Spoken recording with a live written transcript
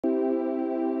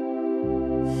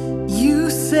You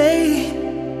say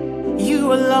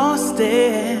you are lost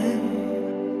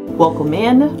and welcome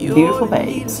in, beautiful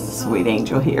babes. Sweet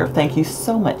Angel here. Thank you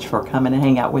so much for coming and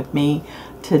hang out with me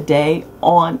today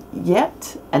on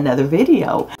yet another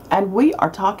video. And we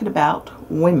are talking about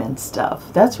women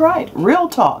stuff. That's right, real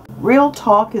talk. Real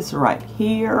talk is right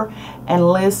here.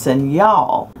 And listen,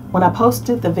 y'all, when I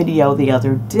posted the video the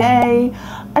other day,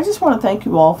 I just want to thank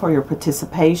you all for your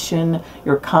participation,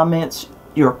 your comments,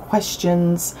 your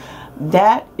questions.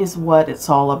 That is what it's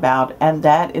all about, and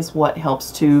that is what helps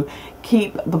to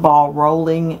keep the ball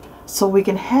rolling so we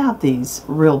can have these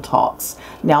real talks.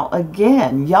 Now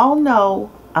again, y'all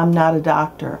know I'm not a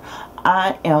doctor.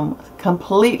 I am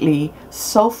completely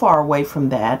so far away from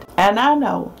that, and I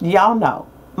know, y'all know,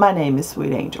 my name is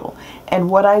Sweet Angel, and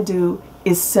what I do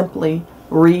is simply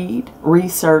read,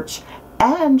 research,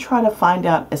 and try to find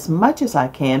out as much as I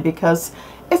can, because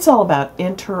it's all about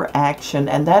interaction,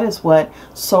 and that is what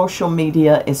social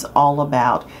media is all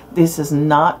about. This is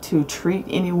not to treat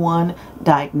anyone,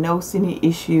 diagnose any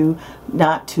issue,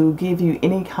 not to give you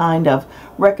any kind of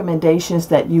recommendations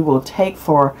that you will take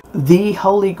for the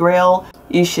Holy Grail.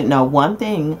 You should know one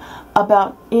thing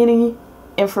about any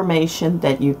information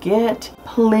that you get.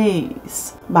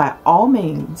 Please, by all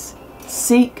means,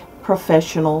 seek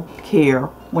professional care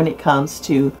when it comes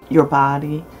to your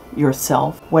body,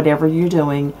 yourself, whatever you're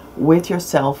doing with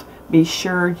yourself. Be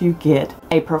sure you get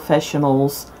a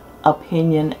professional's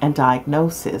opinion and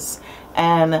diagnosis.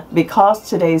 And because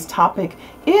today's topic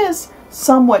is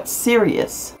somewhat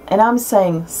serious, and I'm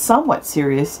saying somewhat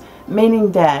serious,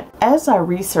 meaning that as I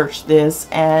researched this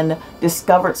and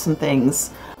discovered some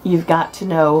things, you've got to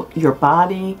know your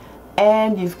body,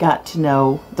 and you've got to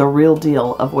know the real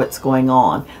deal of what's going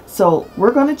on. So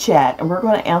we're going to chat, and we're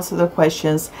going to answer the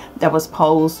questions that was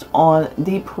posed on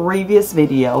the previous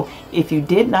video. If you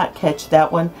did not catch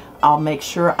that one, I'll make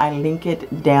sure I link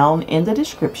it down in the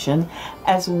description,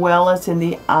 as well as in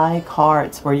the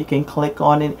iCards, where you can click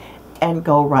on it and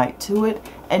go right to it,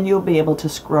 and you'll be able to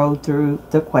scroll through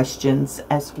the questions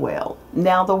as well.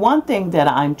 Now, the one thing that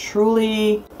I'm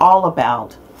truly all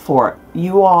about for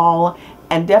you all,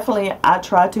 and definitely I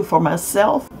try to for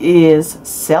myself, is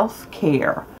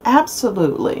self-care.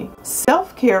 Absolutely.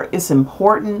 Self-care is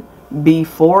important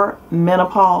before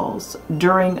menopause,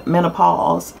 during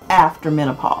menopause, after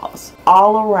menopause,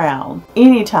 all around,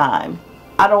 anytime.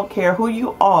 I don't care who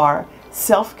you are,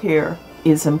 self-care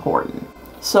is important.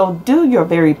 So do your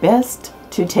very best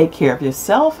to take care of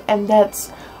yourself, and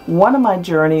that's one of my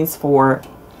journeys for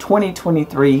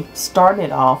 2023.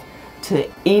 Started off to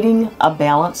eating a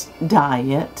balanced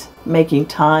diet, making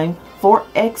time for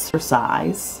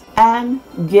exercise, and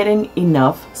getting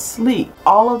enough sleep.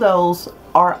 All of those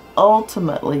are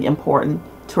ultimately important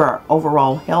to our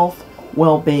overall health,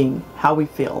 well-being, how we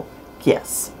feel.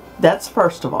 Yes, that's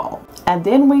first of all. And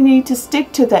then we need to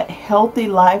stick to that healthy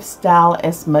lifestyle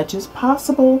as much as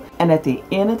possible. And at the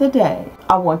end of the day,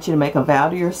 I want you to make a vow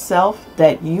to yourself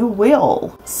that you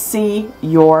will see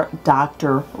your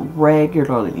doctor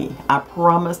regularly. I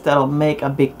promise that'll make a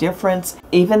big difference,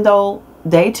 even though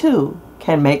they too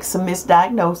can make some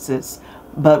misdiagnoses,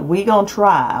 but we gonna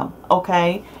try,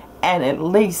 okay? And at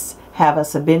least have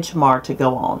us a benchmark to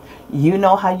go on. You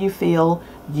know how you feel,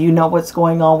 you know what's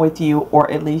going on with you, or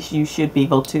at least you should be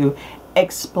able to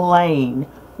explain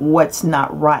what's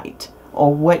not right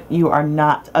or what you are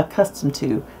not accustomed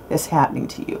to that's happening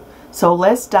to you. So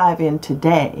let's dive in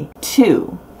today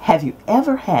to, have you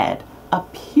ever had a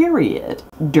period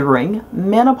during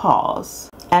menopause?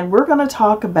 And we're going to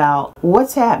talk about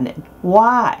what's happening.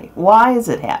 Why is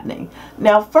it happening?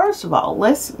 Now, first of all,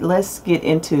 let's get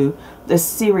into the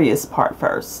serious part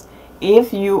first.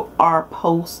 If you are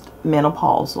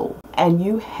post-menopausal and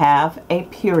you have a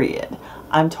period,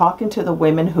 I'm talking to the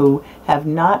women who have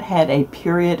not had a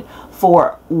period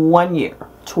for 1 year,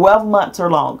 12 months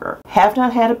or longer, have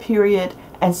not had a period,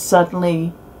 and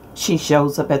suddenly she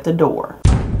shows up at the door.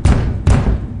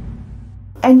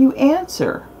 And you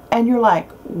answer, and you're like,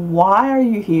 why are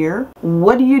you here?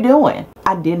 What are you doing?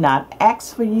 I did not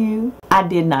ask for you. I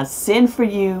did not send for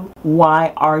you.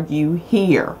 Why are you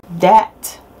here?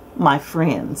 That, my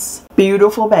friends,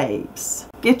 beautiful babes,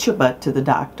 get your butt to the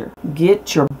doctor.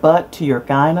 Get your butt to your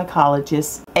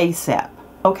gynecologist ASAP,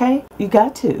 okay? You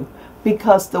got to,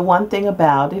 because the one thing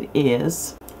about it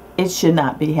is, it should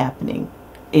not be happening.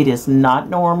 It is not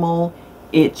normal.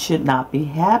 It should not be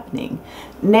happening.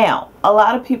 Now, a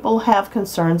lot of people have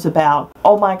concerns about,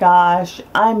 oh my gosh,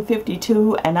 I'm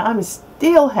 52 and I'm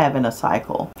still having a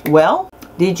cycle. Well,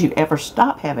 did you ever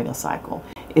stop having a cycle?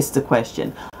 Is the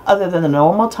question. Other than the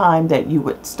normal time that you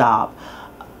would stop,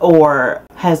 Or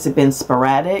has it been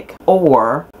sporadic?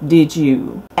 Or did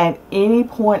you at any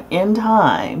point in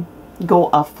time go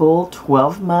a full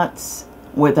 12 months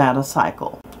without a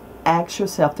cycle? Ask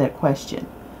yourself that question,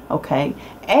 okay?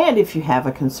 And if you have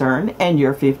a concern and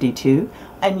you're 52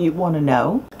 and you want to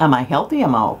know, am I healthy?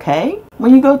 Am I okay?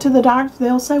 When you go to the doctor,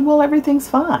 they'll say, well, everything's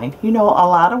fine. You know, a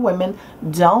lot of women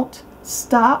don't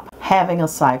stop having a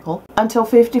cycle until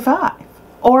 55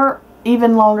 or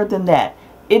even longer than that.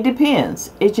 It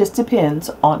depends. It just depends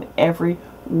on every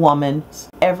woman's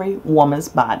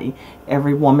body.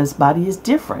 Every woman's body is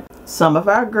different. Some of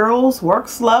our girls work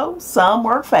slow, some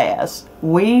work fast.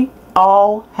 We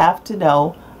all have to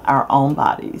know our own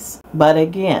bodies. But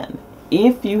again,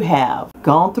 if you have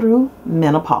gone through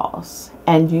menopause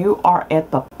and you are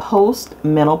at the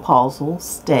post-menopausal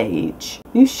stage,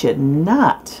 you should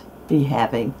not be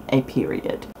having a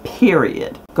period.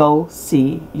 Period. Go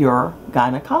see your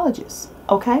gynecologist.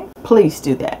 Okay? Please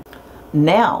do that.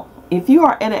 Now, if you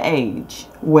are at an age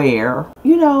where,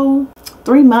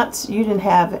 3 months you didn't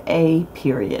have a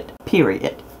period.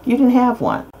 You didn't have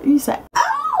one. You say,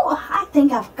 oh, I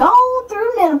think I've gone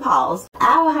through menopause.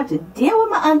 I will have to deal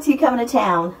with my auntie coming to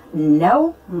town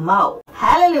no more.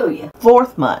 Hallelujah.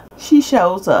 4th month, she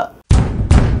shows up.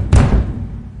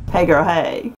 Hey girl,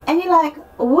 hey. And you're like,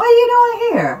 what are you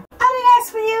doing here? I didn't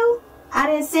ask for you. I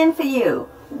didn't send for you.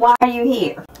 Why are you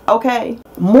here? Okay,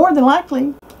 more than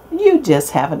likely, you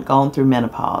just haven't gone through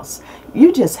menopause.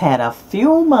 You just had a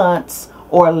few months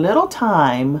or a little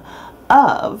time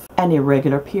of an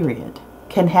irregular period.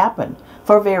 Can happen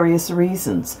for various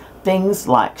reasons. Things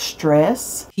like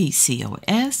stress,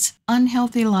 PCOS,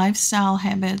 unhealthy lifestyle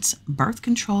habits, birth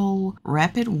control,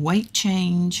 rapid weight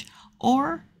change,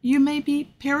 or you may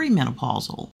be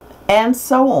perimenopausal, and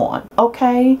so on.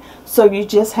 Okay, so you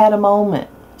just had a moment.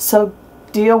 So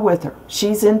deal with her.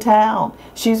 She's in town.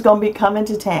 She's going to be coming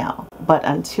to town. But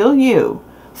until you,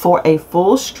 for a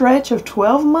full stretch of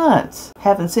 12 months,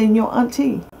 haven't seen your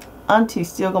auntie,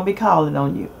 auntie's still going to be calling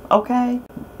on you. Okay?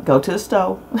 Go to the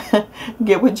store.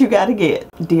 Get what you got to get.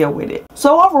 Deal with it.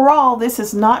 So overall, this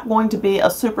is not going to be a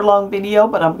super long video,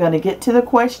 but I'm going to get to the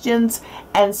questions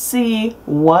and see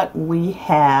what we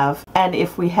have. And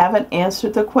if we haven't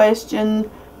answered the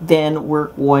question, then we're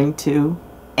going to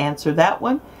answer that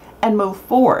one and move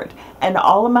forward. And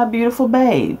all of my beautiful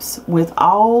babes, with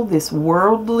all this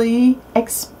worldly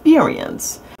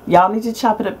experience, y'all need to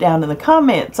chop it up down in the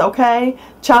comments, okay?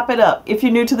 Chop it up. If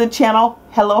you're new to the channel,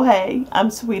 hello, hey, I'm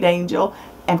Sweet Angel,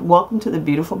 and welcome to the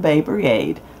Beautiful Babe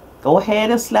Brigade. Go ahead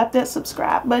and slap that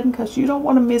subscribe button because you don't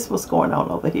want to miss what's going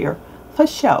on over here. For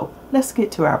sure. Let's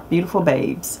get to our beautiful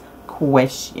babes'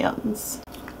 questions.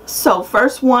 So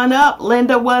first one up,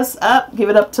 Linda, what's up? Give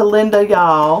it up to Linda,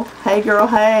 y'all. Hey girl,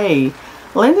 hey.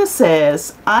 Linda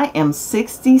says, I am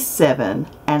 67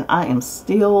 and I am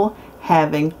still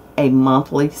having a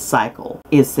monthly cycle.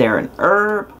 Is there an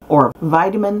herb or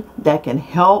vitamin that can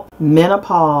help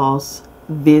menopause?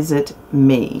 Visit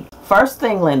me. First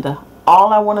thing, Linda,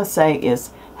 all I want to say is,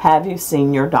 have you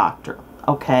seen your doctor?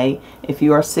 Okay, if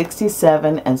you are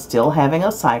 67 and still having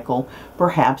a cycle,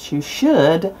 perhaps you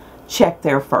should check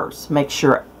there first. Make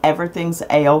sure everything's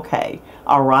a-okay.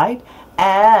 All right.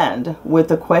 And with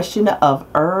the question of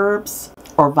herbs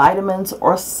or vitamins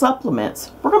or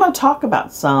supplements, we're going to talk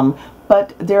about some,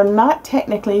 but they're not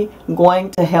technically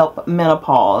going to help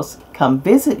menopause come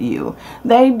visit you.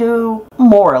 They do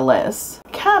more or less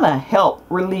kind of help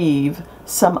relieve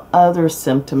some other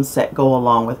symptoms that go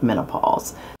along with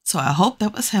menopause. So I hope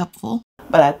that was helpful.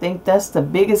 But I think that's the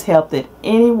biggest help that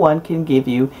anyone can give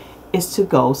you, is to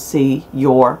go see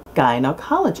your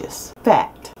gynecologist.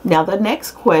 Fact. Now the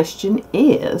next question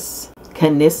is,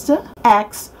 Kanista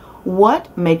asks,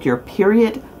 what make your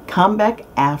period come back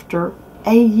after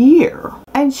a year?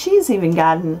 And she's even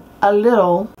gotten a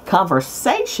little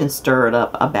conversation stirred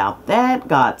up about that.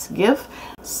 God's gift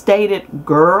stated,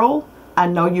 girl, I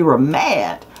know you were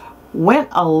mad. Went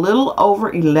a little over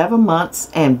 11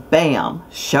 months and bam,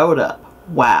 showed up.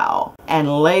 Wow.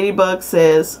 And Ladybug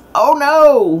says, oh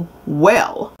no.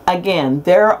 Well, again,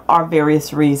 there are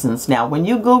various reasons. Now, when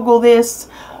you Google this,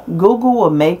 Google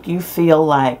will make you feel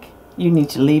like you need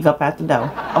to leave up at the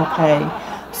door. Okay.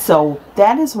 So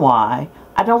that is why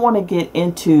I don't want to get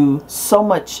into so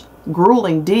much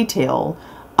grueling detail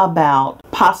about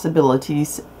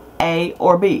possibilities A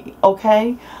or B.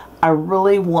 Okay. I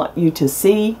really want you to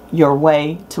see your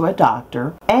way to a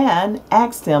doctor and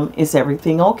ask them, is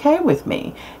everything okay with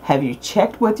me? Have you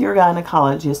checked with your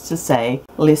gynecologist to say,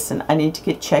 listen, I need to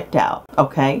get checked out,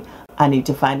 okay? I need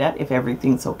to find out if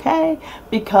everything's okay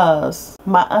because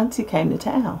my auntie came to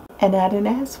town and I didn't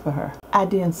ask for her. I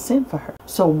didn't send for her.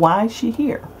 So why is she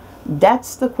here?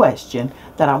 That's the question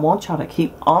that I want y'all to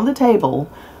keep on the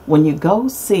table when you go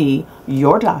see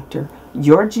your doctor,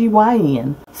 your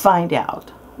GYN. Find out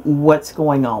what's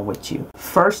going on with you.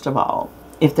 First of all,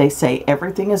 if they say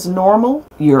everything is normal,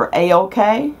 you're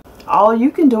A-okay, all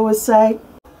you can do is say,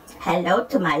 hello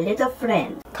to my little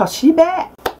friend. Cause she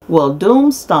back. Well,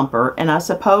 Doom Stumper, and I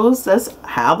suppose that's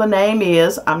how the name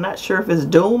is. I'm not sure if it's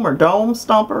Doom or Dome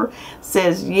Stumper,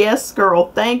 says, yes,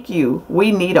 girl, thank you.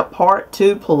 We need a part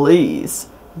 2, please.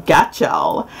 Got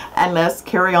y'all. And let's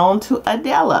carry on to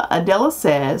Adela. Adela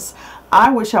says,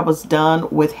 I wish I was done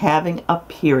with having a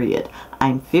period.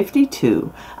 I'm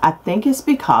 52. I think it's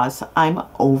because I'm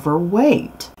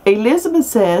overweight. Elizabeth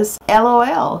says,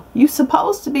 LOL, you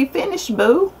supposed to be finished,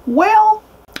 boo. Well,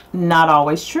 not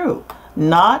always true.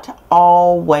 Not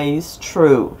always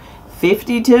true.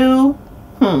 52?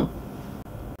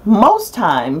 Most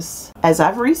times, as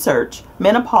I've researched,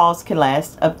 menopause can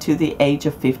last up to the age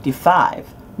of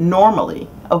 55. Normally,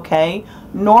 okay?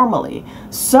 Normally.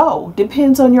 So,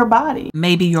 depends on your body.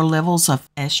 Maybe your levels of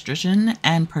estrogen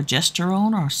and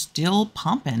progesterone are still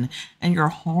pumping and your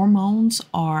hormones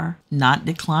are not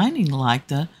declining like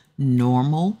the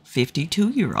normal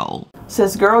 52-year-old.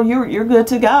 Says, girl, you're good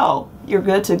to go. You're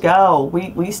good to go.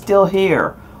 We still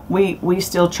here. We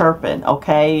still chirping,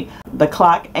 okay? The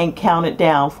clock ain't counted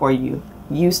down for you.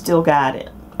 You still got it,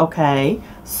 okay?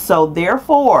 So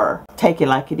therefore, take it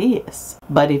like it is.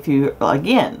 But if you,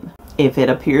 again, if it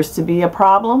appears to be a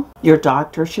problem, your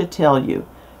doctor should tell you.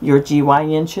 Your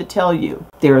GYN should tell you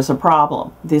there is a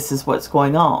problem. This is what's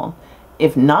going on.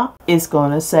 If not, it's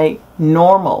going to say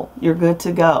normal. You're good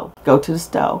to go. Go to the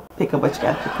stove. Pick up what you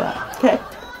got to pick up. Okay.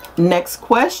 Next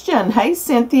question. Hey,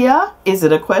 Cynthia. Is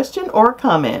it a question or a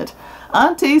comment?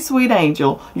 Auntie Sweet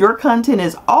Angel, your content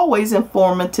is always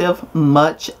informative.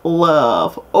 Much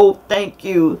love. Oh, thank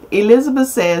you. Elizabeth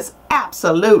says,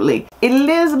 absolutely.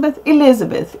 Elizabeth,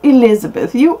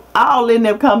 you all in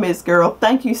them comments, girl.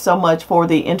 Thank you so much for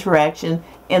the interaction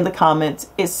in the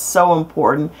comments. It's so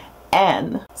important.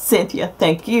 And Cynthia,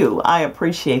 thank you. I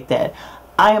appreciate that.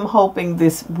 I am hoping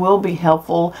this will be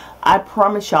helpful. I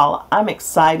promise y'all, I'm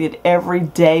excited every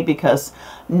day because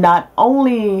not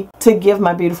only to give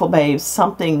my beautiful babes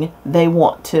something they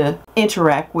want to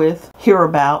interact with, hear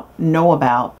about, know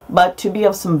about, but to be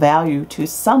of some value to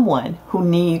someone who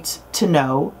needs to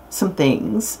know some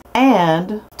things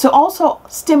and to also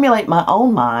stimulate my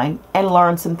own mind and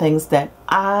learn some things that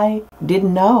I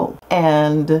didn't know.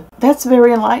 And that's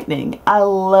very enlightening. I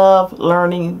love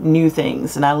learning new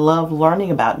things and I love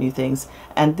learning about new things.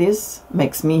 And this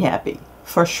makes me happy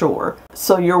for sure.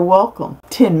 So you're welcome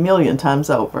 10 million times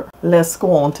over. Let's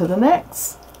go on to the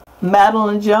next.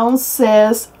 Madeline Jones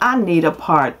says, I need a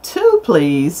part 2,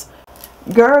 please.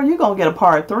 Girl, you're going to get a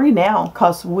part 3 now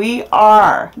because we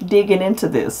are digging into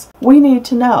this. We need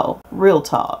to know. Real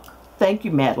talk. Thank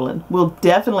you, Madeline. We'll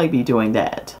definitely be doing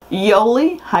that.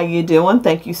 Yoli, how you doing?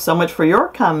 Thank you so much for your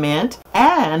comment.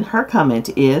 And her comment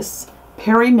is,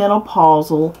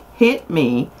 perimenopausal hit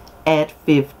me at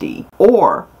 50.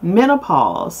 Or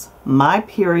menopause, my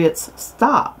periods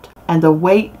stopped and the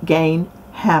weight gain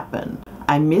happened.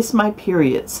 I miss my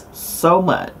periods so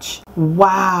much.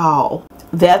 Wow.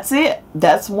 That's it.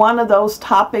 That's one of those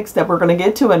topics that we're going to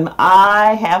get to, and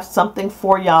I have something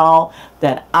for y'all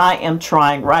that I am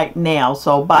trying right now.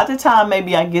 So by the time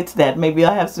maybe I get to that, maybe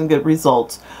I'll have some good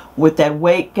results with that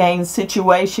weight gain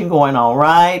situation going on,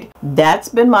 right? That's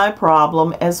been my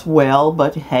problem as well,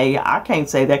 but hey, I can't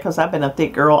say that because I've been a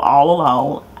thick girl all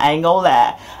along. I ain't gonna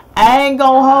lie. I ain't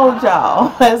gonna hold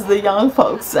y'all, as the young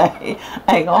folks say.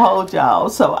 I ain't gonna hold y'all.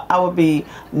 So I would be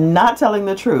not telling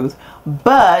the truth.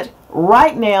 But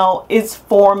right now it's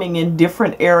forming in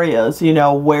different areas, you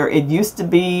know, where it used to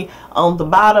be on the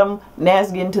bottom, now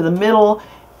it's getting to the middle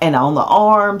and on the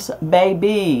arms.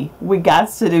 Baby, we got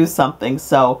to do something.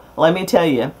 So let me tell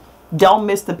you, don't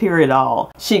miss the period at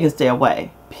all. She can stay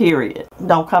away, period.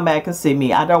 Don't come back and see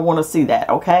me. I don't want to see that,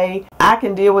 okay? I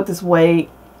can deal with this weight.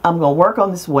 I'm going to work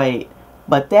on this weight,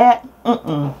 but that,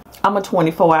 I'm a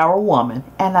 24-hour woman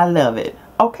and I love it.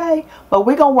 Okay, but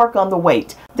we're going to work on the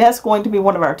weight. That's going to be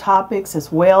one of our topics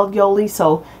as well, Yoli.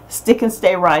 So stick and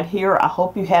stay right here. I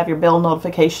hope you have your bell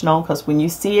notification on because when you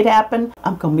see it happen,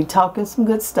 I'm going to be talking some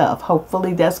good stuff.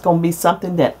 Hopefully that's going to be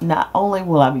something that not only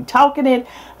will I be talking it,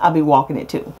 I'll be walking it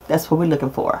too. That's what we're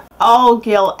looking for. Oh,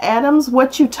 Gail Adams,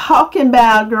 what you talking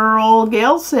about, girl?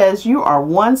 Gail says you are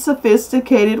one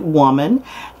sophisticated woman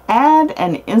and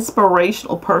an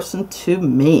inspirational person to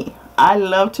me. I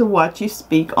love to watch you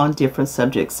speak on different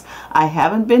subjects. I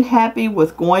haven't been happy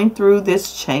with going through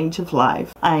this change of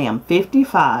life. I am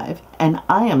 55 and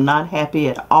I am not happy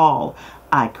at all.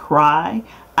 I cry.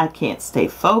 I can't stay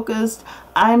focused.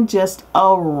 I'm just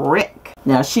a wreck.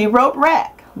 Now she wrote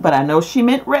wreck, but I know she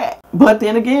meant wreck. But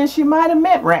then again, she might have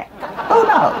meant wreck. Who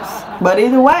knows? But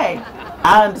either way,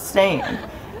 I understand.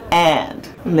 And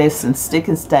listen, stick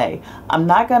and stay. I'm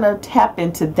not going to tap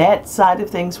into that side of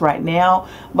things right now,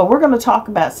 but we're going to talk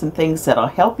about some things that'll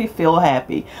help you feel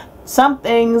happy. Some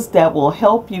things that will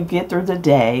help you get through the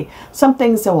day. Some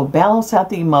things that will balance out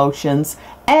the emotions.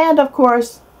 And of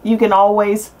course, you can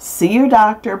always see your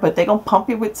doctor, but they're going to pump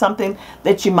you with something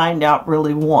that you might not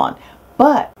really want.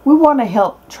 But we want to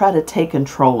help try to take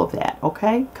control of that,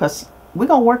 okay? Because we're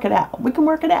going to work it out. We can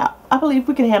work it out. I believe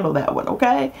we can handle that one,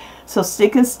 okay? So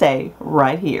stick and stay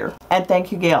right here. And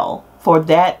thank you, Gail, for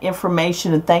that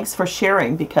information. And thanks for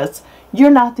sharing, because you're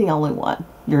not the only one.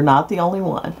 You're not the only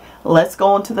one. Let's go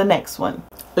on to the next one.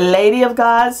 Lady of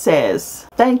God says,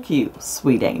 thank you,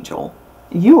 sweet angel.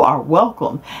 You are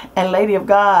welcome. And Lady of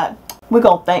God, we're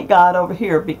going to thank God over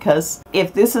here, because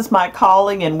if this is my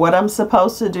calling and what I'm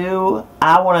supposed to do,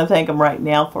 I want to thank him right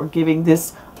now for giving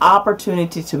this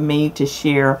opportunity to me to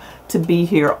share, to be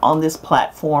here on this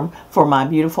platform for my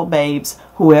beautiful babes.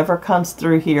 Whoever comes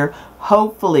through here,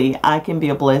 hopefully I can be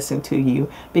a blessing to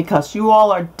you, because you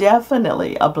all are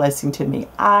definitely a blessing to me.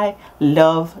 I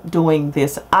love doing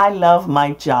this. I love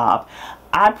my job.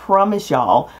 I promise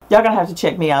y'all gonna have to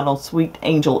check me out on Sweet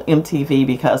Angel MTV,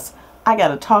 because I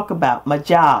gotta talk about my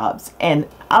jobs, and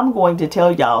I'm going to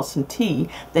tell y'all some tea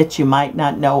that you might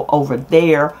not know over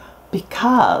there,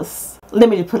 because let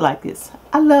me just put it like this.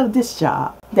 I love this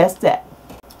job. That's that.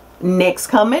 Next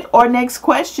comment or next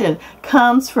question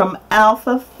comes from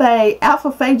Alpha Faye. Alpha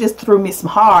Faye just threw me some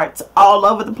hearts all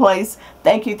over the place.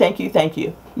 Thank you, thank you, thank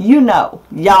you. You know,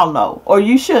 y'all know, or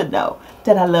you should know,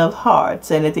 that I love hearts.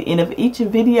 And at the end of each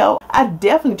video, I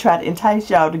definitely try to entice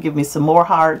y'all to give me some more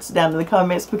hearts down in the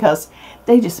comments, because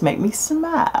they just make me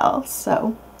smile.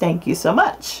 So thank you so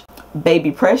much.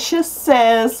 Baby Precious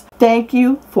says, thank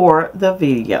you for the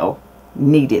video.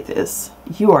 Needed this.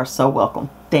 You are so welcome.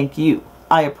 Thank you.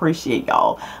 I appreciate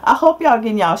y'all. I hope y'all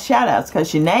getting y'all shout outs,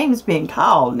 because your name's being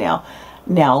called now.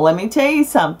 Now let me tell you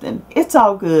something. It's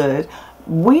all good.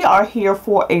 We are here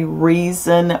for a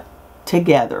reason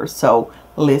together. So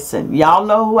listen, y'all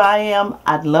know who I am.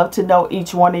 I'd love to know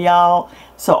each one of y'all.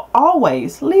 So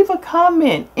always leave a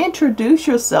comment, introduce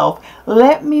yourself,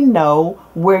 let me know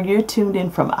where you're tuned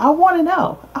in from. I want to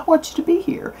know. I want you to be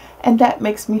here. And that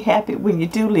makes me happy when you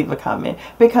do leave a comment,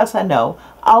 because I know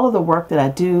all of the work that I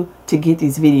do to get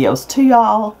these videos to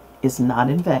y'all is not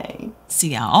in vain.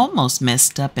 See, I almost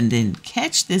messed up and didn't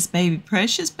catch this, Baby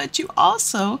Precious, but you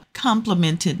also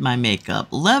complimented my makeup.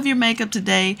 Love your makeup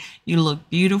today. You look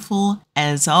beautiful.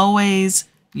 As always,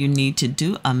 you need to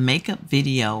do a makeup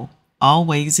video.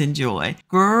 Always enjoy.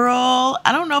 Girl,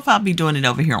 I don't know if I'll be doing it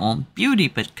over here on beauty,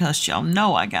 but because y'all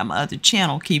know I got my other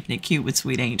channel, Keeping It Cute with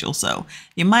Sweet Angel. So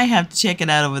you might have to check it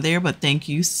out over there, but thank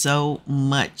you so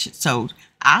much. So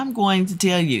I'm going to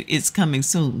tell you it's coming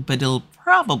soon, but it'll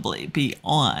probably be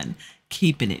on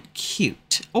Keeping It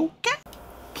Cute. Okay.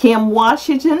 Kim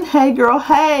Washington. Hey girl.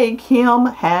 Hey, Kim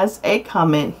has a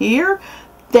comment here.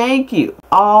 Thank you.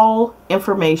 All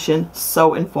information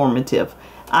so informative.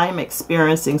 I am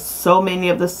experiencing so many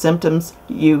of the symptoms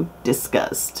you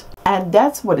discussed. And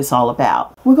that's what it's all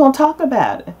about. We're going to talk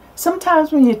about it.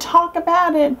 Sometimes when you talk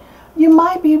about it, you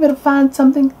might be able to find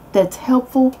something that's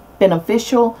helpful,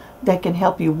 beneficial, that can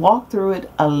help you walk through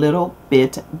it a little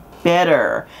bit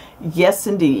better. Yes,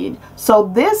 indeed.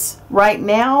 So this right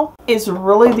now is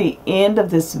really the end of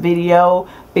this video,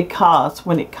 because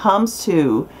when it comes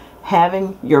to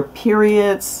having your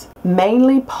periods,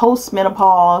 mainly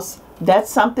post-menopause,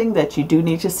 that's something that you do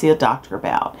need to see a doctor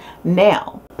about.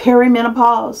 Now,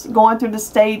 perimenopause, going through the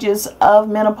stages of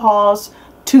menopause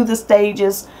to the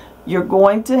stages, you're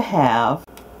going to have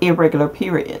irregular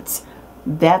periods.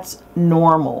 That's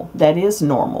normal. That is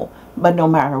normal. But no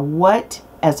matter what,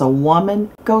 as a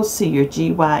woman, go see your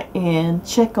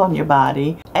GYN, check on your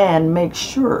body, and make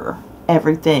sure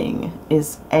everything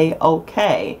is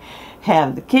a-okay.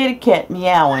 Have the kitty cat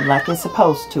meowing like it's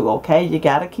supposed to, okay? You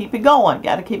gotta keep it going,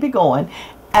 gotta keep it going.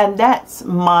 And that's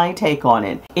my take on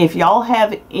it. If y'all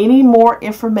have any more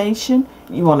information,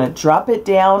 you want to drop it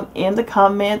down in the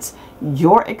comments,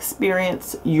 your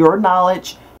experience, your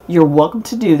knowledge, you're welcome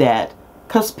to do that,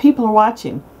 because people are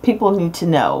watching. People need to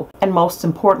know. And most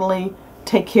importantly,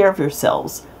 take care of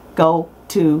yourselves. Go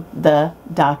to the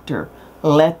doctor.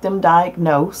 Let them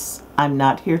diagnose. I'm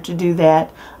not here to do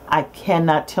that. I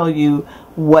cannot tell you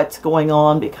what's going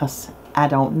on because I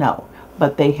don't know.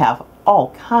 But they have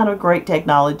all kind of great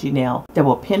technology now that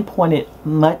will pinpoint it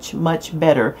much, much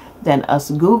better than us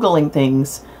Googling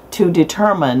things to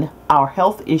determine our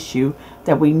health issue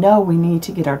that we know we need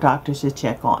to get our doctors to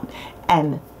check on.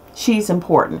 And she's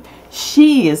important.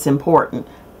 She is important.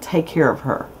 Take care of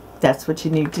her. That's what you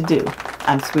need to do.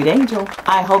 I'm Sweet Angel.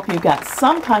 I hope you got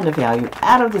some kind of value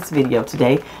out of this video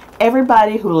today.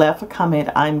 Everybody who left a comment,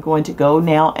 I'm going to go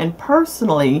now and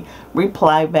personally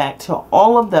reply back to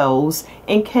all of those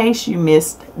in case you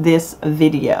missed this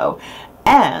video.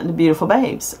 And beautiful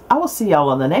babes, I will see y'all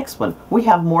on the next one. We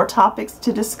have more topics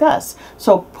to discuss.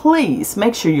 So please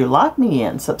make sure you lock me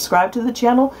in, subscribe to the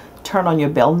channel, turn on your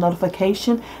bell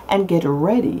notification, and get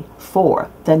ready for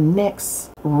the next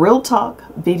real talk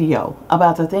video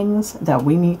about the things that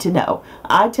we need to know.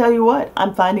 I tell you what,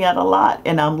 I'm finding out a lot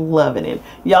and I'm loving it.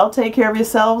 Y'all take care of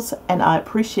yourselves, and I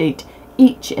appreciate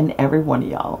each and every one of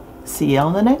y'all. See you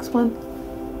on the next one.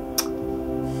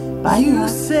 Bye. You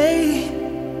say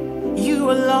you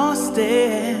are lost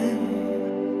and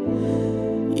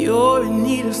you're in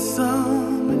need of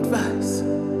some advice.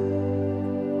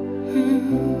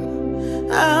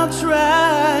 I'll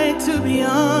try to be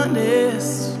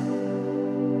honest,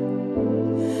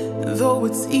 though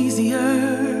it's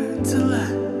easier to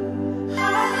lie.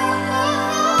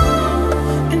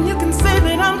 And you can say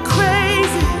that I'm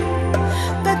crazy,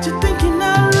 that you're thinking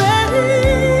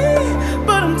already,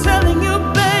 but I'm telling you,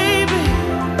 baby,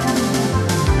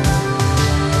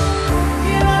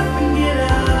 get up and get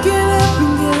out. Get up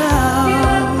and get out. Get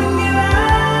up and get out.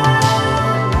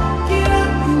 Get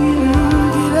up and get out.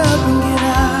 Get up and get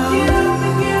out. Get up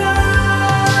and get out.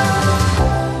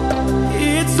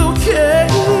 It's okay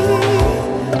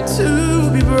to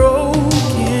be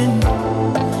broken.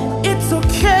 It's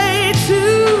okay to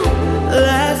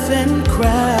laugh and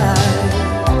cry.